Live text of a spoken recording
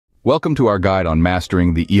Welcome to our guide on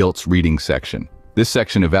mastering the IELTS reading section. This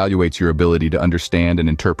section evaluates your ability to understand and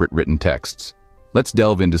interpret written texts. Let's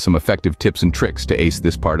delve into some effective tips and tricks to ace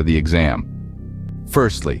this part of the exam.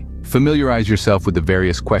 Firstly, familiarize yourself with the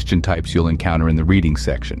various question types you'll encounter in the reading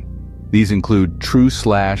section. These include true/,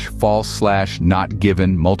 false/, not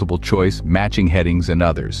given, multiple choice, matching headings, and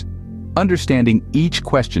others. Understanding each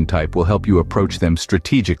question type will help you approach them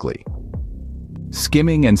strategically.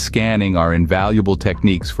 Skimming and scanning are invaluable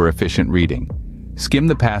techniques for efficient reading. Skim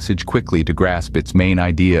the passage quickly to grasp its main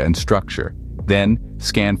idea and structure. Then,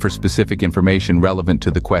 scan for specific information relevant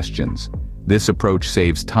to the questions. This approach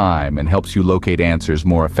saves time and helps you locate answers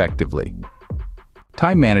more effectively.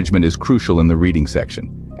 Time management is crucial in the reading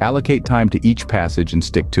section. Allocate time to each passage and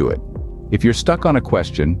stick to it. If you're stuck on a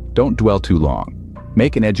question, don't dwell too long.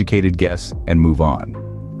 Make an educated guess and move on.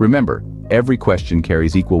 Remember, every question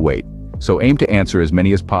carries equal weight, so aim to answer as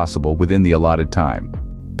many as possible within the allotted time.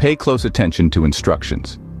 Pay close attention to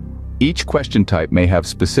instructions. Each question type may have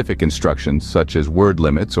specific instructions such as word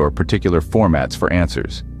limits or particular formats for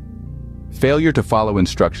answers. Failure to follow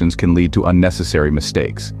instructions can lead to unnecessary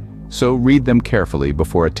mistakes, so read them carefully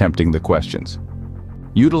before attempting the questions.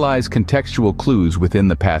 Utilize contextual clues within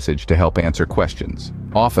the passage to help answer questions.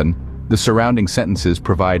 Often, the surrounding sentences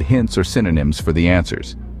provide hints or synonyms for the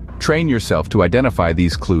answers. Train yourself to identify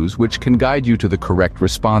these clues, which can guide you to the correct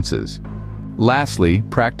responses. Lastly,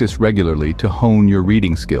 practice regularly to hone your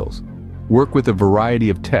reading skills. Work with a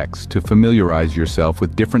variety of texts to familiarize yourself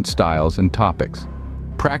with different styles and topics.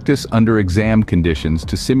 Practice under exam conditions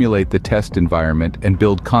to simulate the test environment and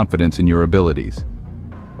build confidence in your abilities.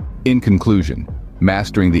 In conclusion,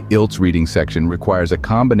 mastering the IELTS reading section requires a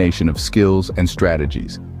combination of skills and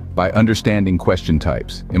strategies. By understanding question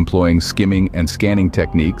types, employing skimming and scanning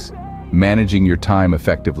techniques, managing your time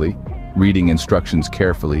effectively, reading instructions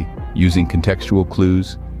carefully, using contextual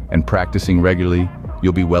clues, and practicing regularly,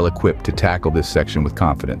 you'll be well equipped to tackle this section with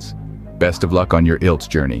confidence. Best of luck on your IELTS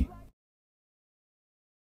journey.